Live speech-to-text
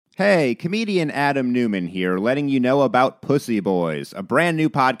Hey, comedian Adam Newman here, letting you know about Pussy Boys, a brand new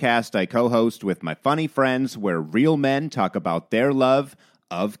podcast I co-host with my funny friends where real men talk about their love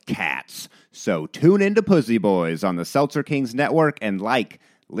of cats. So tune into Pussy Boys on the Seltzer Kings Network and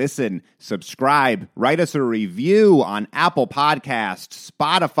listen, subscribe, write us a review on Apple Podcasts,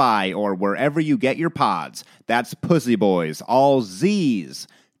 Spotify, or wherever you get your pods. That's Pussy Boys, all Z's.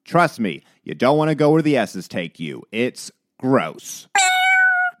 Trust me, you don't want to go where the S's take you. It's gross.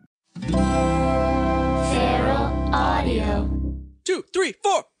 Feral Audio. 2, 3,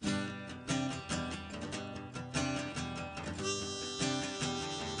 4.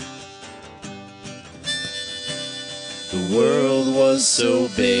 The world was so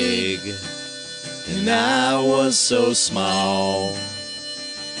big, and I was so small.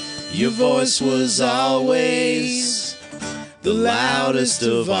 Your voice was always the loudest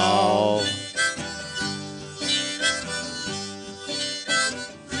of all.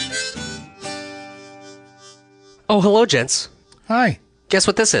 Oh, hello, gents. Hi. Guess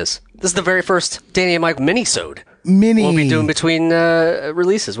what this is? This is the very first Danny and Mike Minisode. We'll be doing between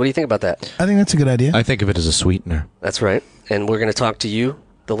releases. What do you think about that? I think that's a good idea. I think of it as a sweetener. That's right. And we're going to talk to you,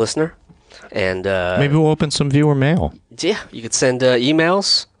 the listener. And maybe we'll open some viewer mail. Yeah, you could send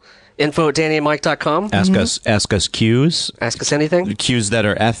emails. info@dannyandmike.com. Ask us cues. Ask us anything. Cues that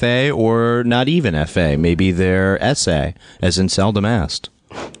are FA or not even FA. Maybe they're essay, as in seldom asked.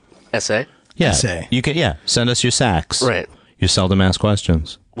 Essay. Yeah. Essay. You can, send us your sacks. Right. Your seldom asked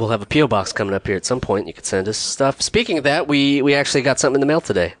questions. We'll have a P.O. box coming up here at some point. You could send us stuff. Speaking of that, we actually got something in the mail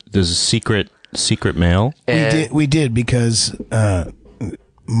today. There's a secret mail. We did because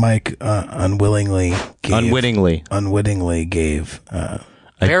Mike unwittingly gave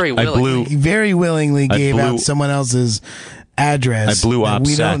very willingly gave out someone else's address. I blew that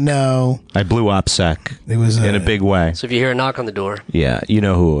we OPSEC. don't know. I blew OPSEC. It was in a big way. So if you hear a knock on the door, yeah, you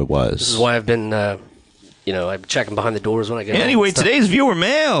know who it was. this is why I've been, I'm checking behind the doors when I get home. Anyway, today's viewer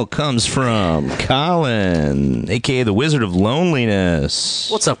mail comes from Colin, a.k.a. the Wizard of Loneliness.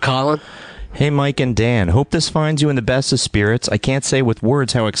 What's up, Colin? Hey, Mike and Dan. Hope this finds you in the best of spirits. I can't say with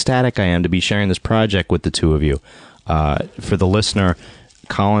words how ecstatic I am to be sharing this project with the two of you. For the listener,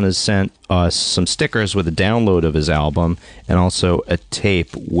 Colin has sent us some stickers with a download of his album and also a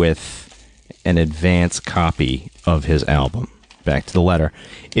tape with an advance copy of his album. Back to the letter.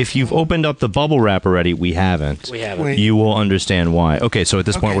 If you've opened up the bubble wrap already, we haven't. Wait. You will understand why. Okay, so at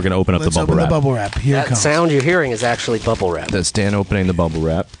this point, we're going to open up the bubble wrap. The bubble wrap. Here it That comes. sound you're hearing is actually bubble wrap. That's Dan opening the bubble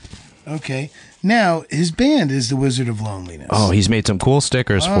wrap. Okay. Now, his band is the Wizard of Loneliness. Oh, he's made some cool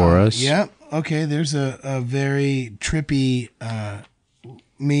stickers for us. Yeah. Okay, there's a very trippy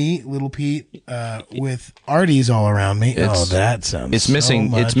me, Little Pete, with Arties all around me. That sounds It's missing.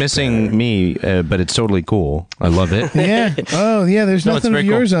 so much It's missing better. me, but it's totally cool. I love it. Yeah. Oh, yeah. There's No, it's nothing of very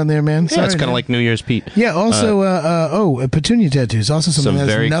cool. yours on there, man. Yeah, Sorry, it's kind of man. like New Year's Pete. Yeah. Also, petunia tattoos. Also, something that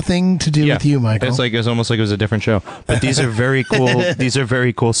has nothing to do with you, Michael. It's almost like it was a different show. But these are very cool. These are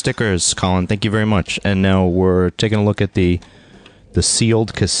very cool stickers, Colin. Thank you very much. And now we're taking a look at the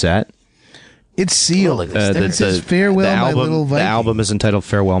sealed cassette. It's sealed. It says "Farewell, My Little Viking." The album is entitled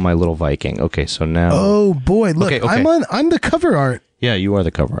 "Farewell, My Little Viking." Okay, so now. Oh boy! Look, Okay. I'm the cover art. Yeah, you are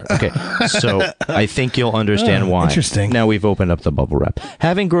the cover art. Okay, so I think you'll understand why. Interesting. Now we've opened up the bubble wrap.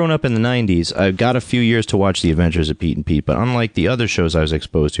 Having grown up in the 90s, I've got a few years to watch The Adventures of Pete and Pete, but unlike the other shows I was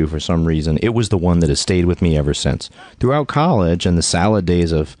exposed to for some reason, it was the one that has stayed with me ever since. Throughout college and the salad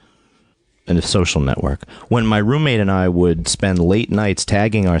days of a social network, when my roommate and I would spend late nights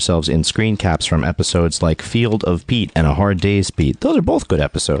tagging ourselves in screen caps from episodes like Field of Pete and A Hard Day's Pete. Those are both good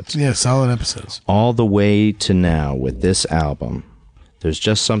episodes. Yeah, solid episodes. All the way to now with this album. There's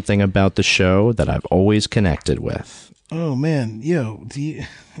just something about the show that I've always connected with. Oh man,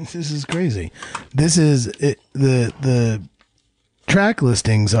 this is crazy. This is the track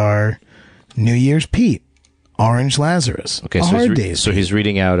listings are New Year's Pete, Orange Lazarus, Okay, A so Hard Day's so Pete, he's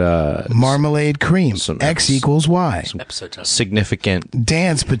reading out Marmalade Cream, X equals Y, Episode title. significant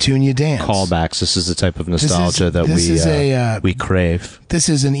Dance Petunia Dance. callbacks. This is the type of nostalgia this is we crave. This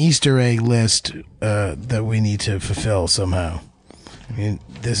is an Easter egg list that we need to fulfill somehow. I mean,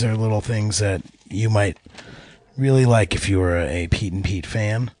 these are little things that you might really like if you were a Pete and Pete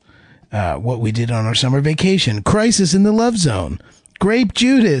fan. What we did on our summer vacation, Crisis in the Love Zone, Grape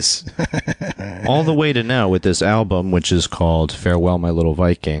Judas. All the way to now with this album, which is called Farewell, My Little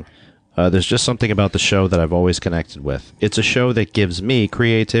Viking. There's just something about the show that I've always connected with. It's a show that gives me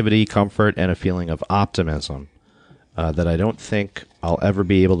creativity, comfort, and a feeling of optimism that I don't think I'll ever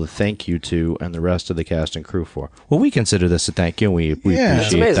be able to thank you two and the rest of the cast and crew for. Well, we consider this a thank you, and we Yeah. appreciate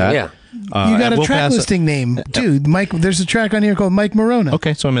It's amazing, that. yeah. You got and a we'll track pass it- listing name, dude. Mike, there's a track on here called Mike Morona.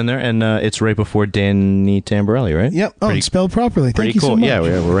 Okay, so I'm in there, and it's right before Danny Tamborelli, right? Yep. Oh, Pretty, it's spelled properly. pretty Thank you cool. so much. Yeah,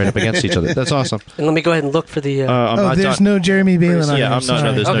 we're right up against each other. That's awesome. And let me go ahead and look for the. There's no Jeremy Balin on here. Yeah, I'm not. No,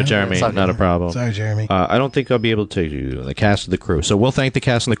 Sorry. there's no Okay. Jeremy. Sorry. Not a problem. Sorry, Jeremy. I don't think I'll be able to do the cast of the crew. So we'll thank the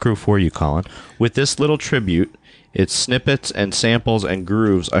cast and the crew for you, Colin. With this little tribute, it's snippets and samples and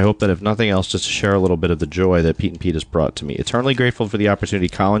grooves. I hope that if nothing else, just to share a little bit of the joy that Pete and Pete has brought to me. Eternally grateful for the opportunity,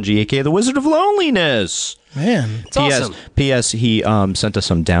 Colin G, a.k.a. the Wizard of Loneliness. Man. It's awesome. P.S. He sent us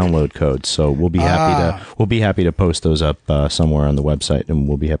some download codes, so we'll be happy to post those up somewhere on the website, and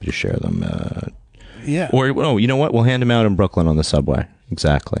we'll be happy to share them. Yeah. Or you know what? We'll hand them out in Brooklyn on the subway.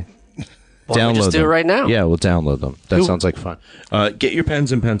 Exactly. Why don't we just do them it right now? Yeah, we'll download them. That sounds like fun. Get your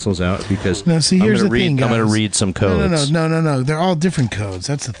pens and pencils out because No, see, here's I'm the thing, guys. I'm going to read some codes. No. They're all different codes.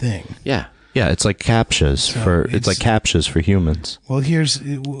 That's the thing. Yeah, it's like captchas it's like captchas for humans. Well,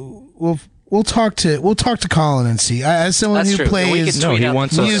 we'll talk to Colin and see. As someone That's who true. We plays could tweet He out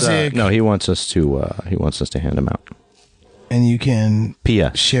wants music, us. He wants us to hand them out. and you can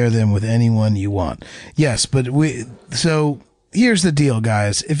P.S. share them with anyone you want. Yes, but so here's the deal,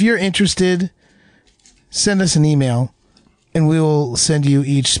 guys. If you're interested, send us an email, and we will send you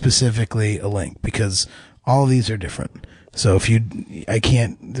each specifically a link because all of these are different. So if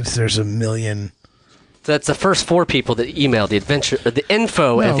there's a million. That's the first 4 people that emailed the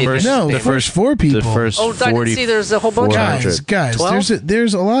info at the The first 4 people. The first Oh, I didn't see there's a whole bunch of them. Guys, 12?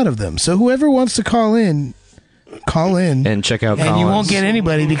 there's a lot of them. So whoever wants to call in, and check out. and Colin's. you won't get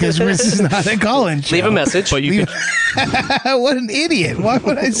anybody because this is not a call-in show. Leave a message. But you can. What an idiot! Why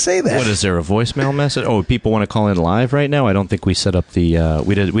would I say that? What is there a voicemail message? Oh, people want to call in live right now. I don't think we set up the.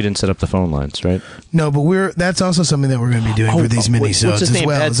 We didn't set up the phone lines, right? No, but that's also something that we're going to be doing for these what's minisodes his as name?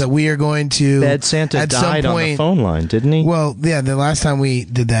 well. Is that we are going to Bad Santa at some died on the point- phone line, didn't he? Well, yeah, the last time we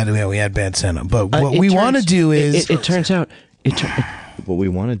did that, we had Bad Santa. But what It we want to turns- do is It turns out. What we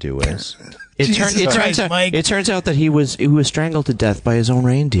want to do is. It turns out that he was strangled to death by his own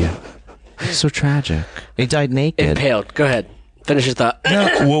reindeer. It's so tragic. He died naked. Impaled. Go ahead. Finish your thought.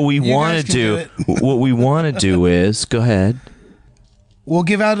 What we You want guys to can do, do what we want to do is go ahead. we'll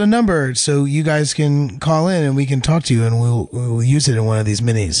give out a number so you guys can call in and we can talk to you and we'll use it in one of these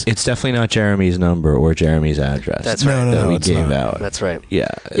minis. It's definitely not Jeremy's number or Jeremy's address. That's right. No, that we it's gave not. out. That's right. Yeah.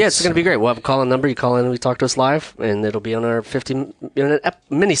 Yeah, it's going to be great. We'll have a call-in number. You call in and we talk to us live, and it'll be on our 50-minute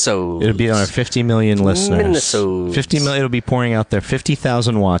minisode. It'll be on our 50 million listeners. Minisodes. 50 million. It'll be pouring out there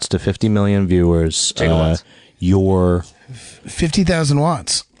 50,000 watts to 50 million viewers. Gigawatts. Your 50,000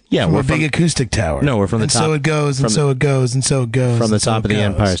 watts. Yeah, from we're a big from- acoustic tower. No, we're from the and top- so it goes, and from- so it goes, and so it goes. from the and so top it of the goes.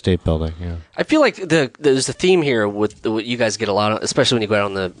 Empire State Building. Yeah. I feel like there's a theme here with what you guys get a lot of, especially when you go out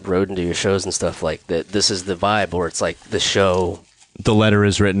on the road and do your shows and stuff like that. This is the vibe where it's like the show. The letter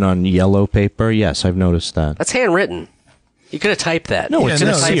is written on yellow paper. Yes, I've noticed that. That's handwritten. You could have typed that. No, You it's could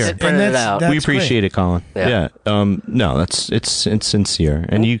have sincere. typed it, And printed it that's- out. that- We appreciate it, Colin. Yeah. No, it's sincere,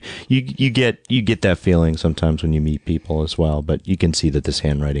 and you get that feeling sometimes when you meet people as well. But you can see that this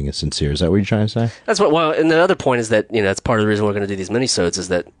handwriting is sincere. Is that what you're trying to say? That's what. Well, and the other point is that that's part of the reason we're going to do these minisodes is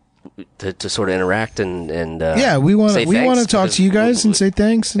that to sort of interact and Yeah, we want say to thanks talk because to you guys and say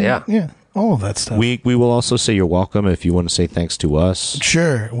thanks. And, Yeah. all of that stuff. We will also say you're welcome if you want to say thanks to us,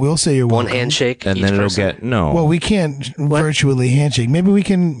 Sure, we'll say you're one welcome. handshake, and each then it'll person. get no. Well, we can't virtually handshake. Maybe we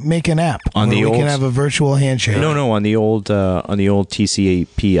can make an app On where the we old- can have a virtual handshake. No, on the old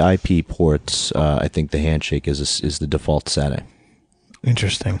TCP IP ports, I think the handshake is the default setting.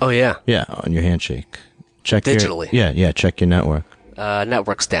 Interesting. Oh yeah, Yeah, on your handshake. Check Digitally. Check your network.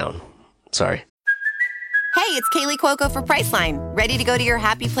 network's down. Sorry. Hey, it's Kaylee Cuoco for Priceline. Ready to go to your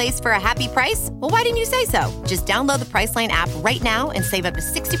happy place for a happy price? Well, why didn't you say so? Just download the Priceline app right now and save up to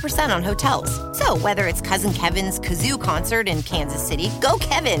 60% on hotels. So whether it's Cousin Kevin's Kazoo Concert in Kansas City, go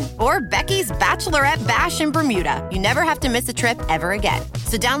Kevin, or Becky's Bachelorette Bash in Bermuda, you never have to miss a trip ever again.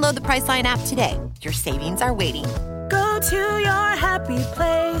 So download the Priceline app today. Your savings are waiting. Go to your happy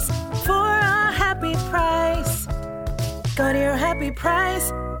place for a happy price. Go to your happy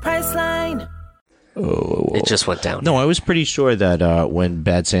price, Priceline. It just went down. No, I was pretty sure that when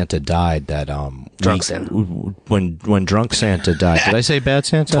Bad Santa died, that Drunk Santa. when Drunk Santa died. Did I say Bad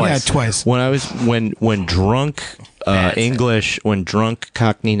Santa? Yeah, twice. When drunk English, when drunk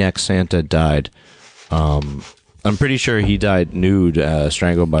Cockney neck Santa died, I'm pretty sure he died nude,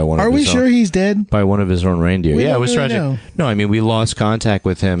 strangled by one of his own. Are we sure he's dead? By one of his own reindeer. We Yeah, it don't was really tragic. know. No, I mean, we lost contact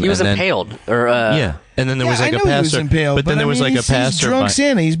with him. He was and then, impaled. Or, yeah. And then there was like I a know he was passer. impaled, but then there was like a he's passer. drunk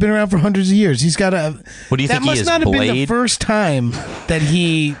Santa. He's been around for hundreds of years. He's got a. What do you think that he must is, not have been the Blade? first time that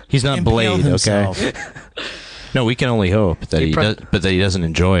he. He's not impaled Blade, himself. okay? No, we can only hope that he does, but that he doesn't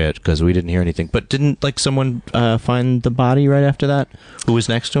enjoy it because we didn't hear anything. But didn't like someone find the body right after that? Who was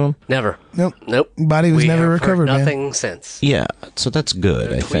next to him? Never. Nope. Body was We never have heard recovered. nothing Man. since. Yeah, so that's good.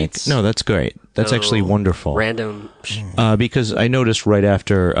 No I think. tweets? No, that's great. That's No actually wonderful. Random. Because I noticed right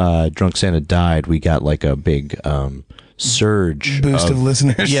after Drunk Santa died, we got like a big surge Boost of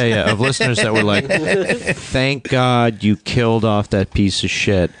listeners. Yeah, of listeners that were like, "Thank God you killed off that piece of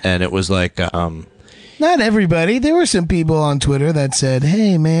shit," and it was like, Not everybody. There were some people on Twitter that said,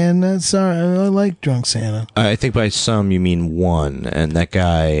 "Hey, man, sorry, I like Drunk Santa." I think by some you mean one, and that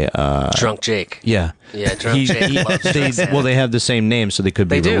guy, Drunk Jake. yeah, Yeah, Drunk Jake loves Drunk Santa. well, they have the same name, so they could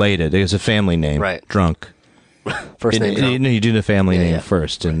be They do. related. It's a family name, Right. Drunk. First name. Drunk. You do the family Yeah, name yeah.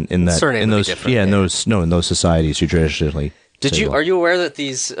 first, in that Surname in would be those different, in yeah. those in those societies you traditionally. Did say, you? well, Are you aware that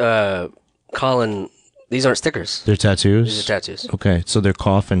these Colin? These aren't stickers. they're tattoos? These are tattoos. Okay, so they're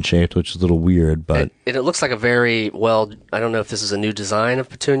coffin shaped, which is a little weird, but And it looks like a very well. I don't know if this is a new design of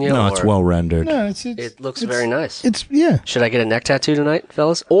Petunia. no, or it's well rendered. No, It looks very nice. It's yeah. Should I get a neck tattoo tonight,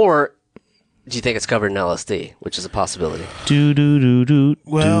 fellas? Or do you think it's covered in LSD, which is a possibility? Do do do do.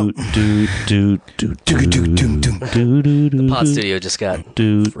 Well- do do do do do Pod Studio just got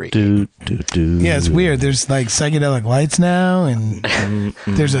do freaky. do do do. Yeah, it's weird. There's like psychedelic lights now, and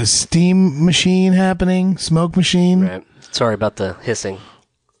there's a steam machine happening, smoke machine. Right. Sorry about the hissing.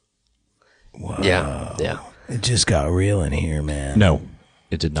 Wow. Yeah. It just got real in here, man. No,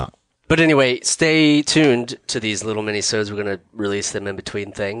 it did not. But anyway, stay tuned to these little mini-sodes. We're going to release them in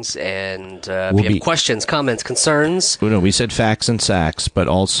between things. And if We'll you be- have questions, comments, concerns, Well, no, we said facts and sacks, but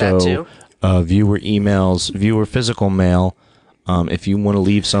also That too. Viewer emails, viewer physical mail. If you want to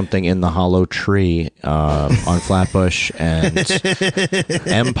leave something in the hollow tree on Flatbush and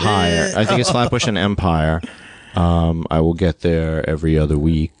Empire, I think it's Flatbush and Empire. I will get there every other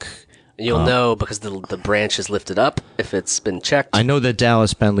week. you'll know because the branch is lifted up if it's been checked. I know that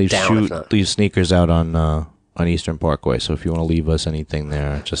Dallas Penn leaves Down, if not. leaves sneakers out on Eastern Parkway. So if you want to leave us anything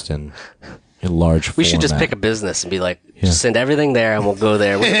there, just in large We should just format. pick a business and be like, just send everything there and we'll go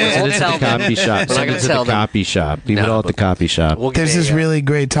there. We'll Send it to tell the them. copy shop. We're not Send going it to to tell the them. copy shop. Leave it No, all at the but copy shop. We'll get There's there, this yeah. really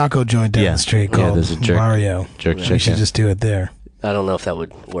great taco joint down Yeah. the street Yeah, called there's a jerk- Mario. jerk We chicken. should just do it there. I don't know if that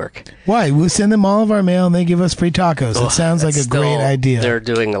would work. Why? We'll send them all of our mail and they give us free tacos. It sounds like a That's great still- idea. They're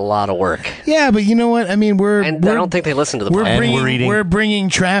doing a lot of work. Yeah, but you know what? I mean, And I don't think they listen to the we're podcast. And we're eating- we're bringing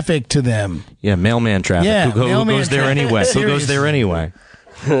traffic to them. Yeah, mailman traffic. Yeah, who mailman goes there traffic. anyway? Who goes there Seriously. anyway?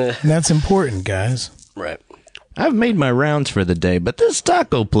 And that's important, guys. Right. I've made my rounds for the day, but this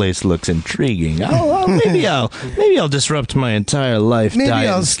taco place looks intriguing. Maybe I'll disrupt my entire life Maybe diet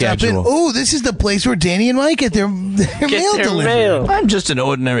I'll and stop in. schedule. Oh, this is the place where Danny and Mike get their mail their delivered. mail. I'm just an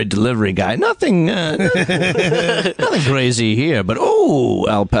ordinary delivery guy. Nothing crazy here. But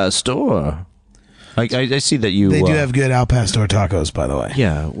Al Pastor. I see that you. They do have good Al Pastor tacos, by the way.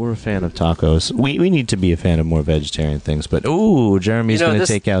 Yeah, we're a fan of tacos. We need to be a fan of more vegetarian things. But Jeremy's You know, going to this-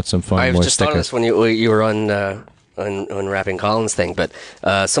 take out some fun I more just thought of stickers. this when you were on Rapping Collins thing, but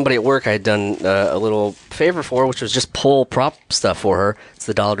somebody at work I had done a little favor for, which was just pull prop stuff for her. It's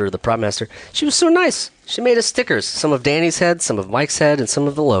the dollar to the prop master. She was so nice. She made us stickers, some of Danny's head, some of Mike's head, and some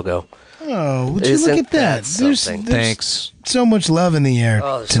of the logo. Oh, would you Isn't look at that? that something? Thanks. so much love in the air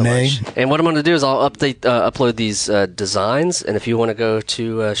Oh, there's so today. much. And what I'm going to do is I'll upload these designs, and if you want to go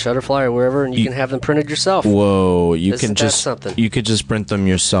to Shutterfly or wherever, and you can have them printed yourself. Whoa, you Isn't can that just something? you could just print them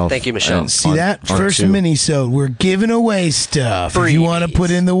yourself. Thank you, Michelle. And See that first mini-sode? We're giving away stuff. If you want to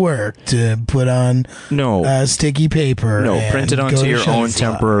put in the work to put on sticky paper. No, and print it go onto to your own Shutterfly.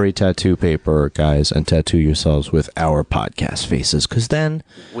 temporary tattoo paper, guys, and tattoo yourselves with our podcast faces. Because then,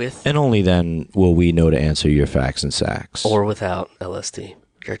 With and only then, will we know to answer your facts and sacks. or without LSD.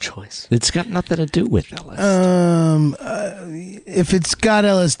 Your choice. It's got nothing to do with LSD. If it's got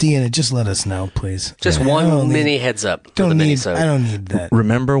LSD in it, just let us know, please. Just I one don't mini need- heads up for Don't the need. mini-sode. I don't need that.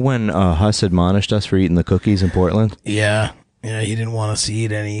 Remember when Huss admonished us for eating the cookies in Portland? Yeah. Yeah, he didn't want us to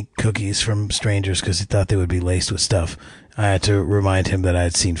eat any cookies from strangers because he thought they would be laced with stuff. I had to remind him that I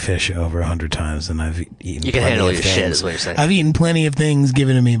had seen fish over 100 times, and I've eaten. You can plenty handle of your things. shit, is what you're saying. I've eaten plenty of things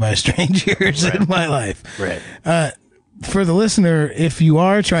given to me by strangers in my life. Right. For the listener, if you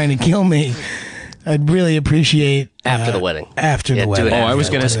are trying to kill me, I'd really appreciate After the wedding. After Yeah, the do wedding. it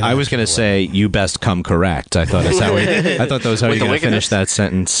Oh, I was gonna say you best come correct. I thought I thought that was how With you were the gonna finish wickedness? that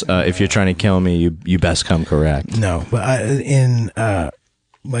sentence. If you're trying to kill me, you best come correct. No, but in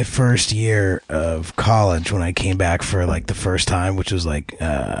my first year of college, when I came back for like the first time, which was like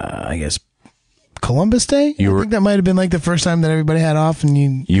I guess Columbus Day. I think that might have been like the first time that everybody had off,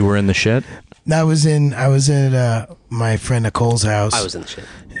 and You were in the shit. I was at my friend Nicole's house. I was in the shit.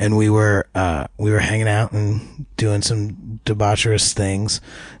 And we were hanging out and doing some debaucherous things,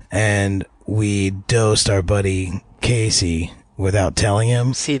 and we dosed our buddy Casey without telling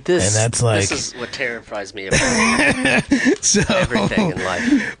him. See, this, and that's like, this is what terrifies me about everything in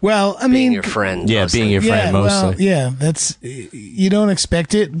life. Well, I Being mean, your friend. Yeah, mostly. being your friend mostly. Well, yeah, that's, you don't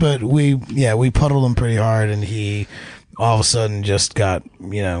expect it, but we puddled him pretty hard, and he all of a sudden just got,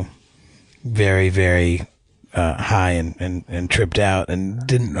 very, very high and tripped out and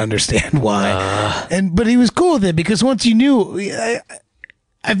didn't understand why. But he was cool with it, because once you knew,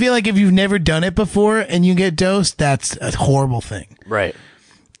 I feel like if you've never done it before and you get dosed, that's a horrible thing. Right.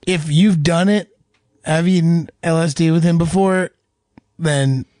 If you've done it, I've eaten LSD with him before,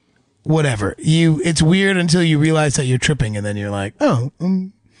 then whatever. It's weird until you realize that you're tripping, and then you're like, oh,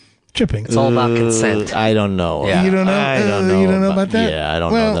 I'm tripping. It's all about consent. I don't know. Yeah. You don't know? I don't know. You don't know about that? Yeah, I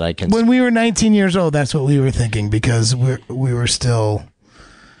don't know that I can. When we were 19 years old, that's what we were thinking, because we were still,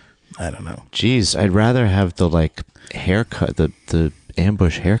 I don't know. Jeez, I'd rather have the haircut, the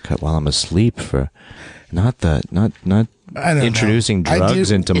ambush haircut while I'm asleep, for not I don't introducing know.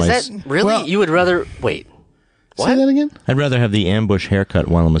 drugs into my. Is that really? Well- you would rather wait? Say What? that again? I'd rather have the ambush haircut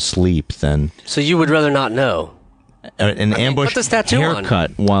while I'm asleep than So you would rather not know? an ambush put this tattoo on.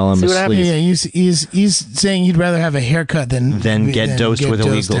 haircut while I'm See what happens? asleep. Yeah, he's saying he'd rather have a haircut than Get dosed with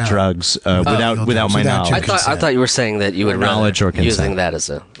illegal out. drugs without my without your knowledge. I thought you were saying that you would Knowledge rather or consent. using that as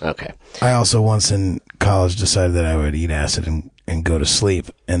a okay. I also once in college decided that I would eat acid and go to sleep,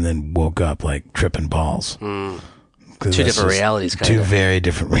 and then woke up like tripping balls. 'Cause Two that's different just realities, kind Two of. very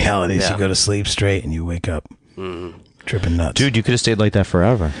different realities. Yeah. You go to sleep straight, and you wake up tripping nuts. Dude, you could have stayed like that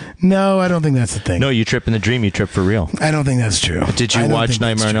forever. No, I don't think that's the thing. No, you trip in the dream, you trip for real. I don't think that's true. Did you watch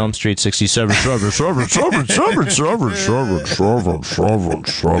Nightmare on Elm Street 67?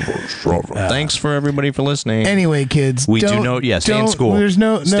 Thanks for everybody for listening. Anyway, kids, We do don't- know- yeah, stay in don't- school. There's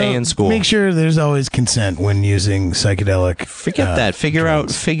no Stay in school. Make sure there's always consent when using psychedelic. Forget that. Figure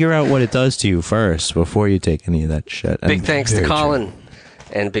out what it does to you first before you take any of that shit. Big And- thanks to very Colin,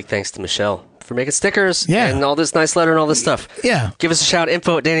 and big thanks to Michelle for making stickers Yeah. and all this nice letter and all this stuff. Yeah. Give us a shout,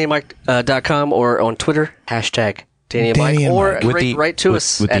 info@DannyandMike.com, or on Twitter, Danny and #DannyandMike, or Mike. With write to with-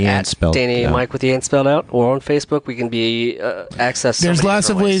 us with the at ant spelled Danny and out. Mike with the ant spelled out, or on Facebook. We can be accessed. so There's many lots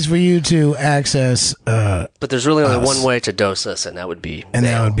of different ways for you to access, but there's really only us. one way to dose us, and that would be and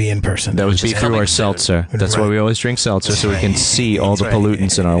that mail. would be in person. That would Which be is through coming our soon. seltzer. That's why Right. we always drink seltzer, so we can see all the That's right.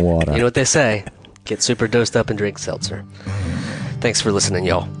 pollutants in our water. You know what they say? Get super dosed up and drink seltzer. Thanks for listening,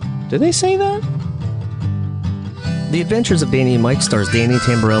 y'all. Did they say that? The Adventures of Danny and Mike stars Danny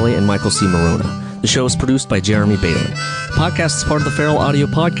Tamborelli and Michael C. Marona. The show is produced by Jeremy Bailey. The podcast is part of the Feral Audio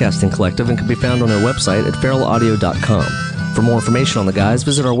Podcasting Collective and can be found on their website at feralaudio.com. For more information on the guys,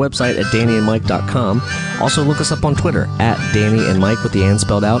 visit our website at dannyandmike.com. Also, look us up on Twitter at Danny and Mike with the and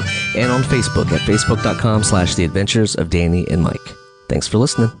spelled out, and on Facebook at facebook.com/The Adventures of Danny and Mike. Thanks for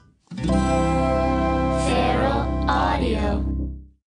listening.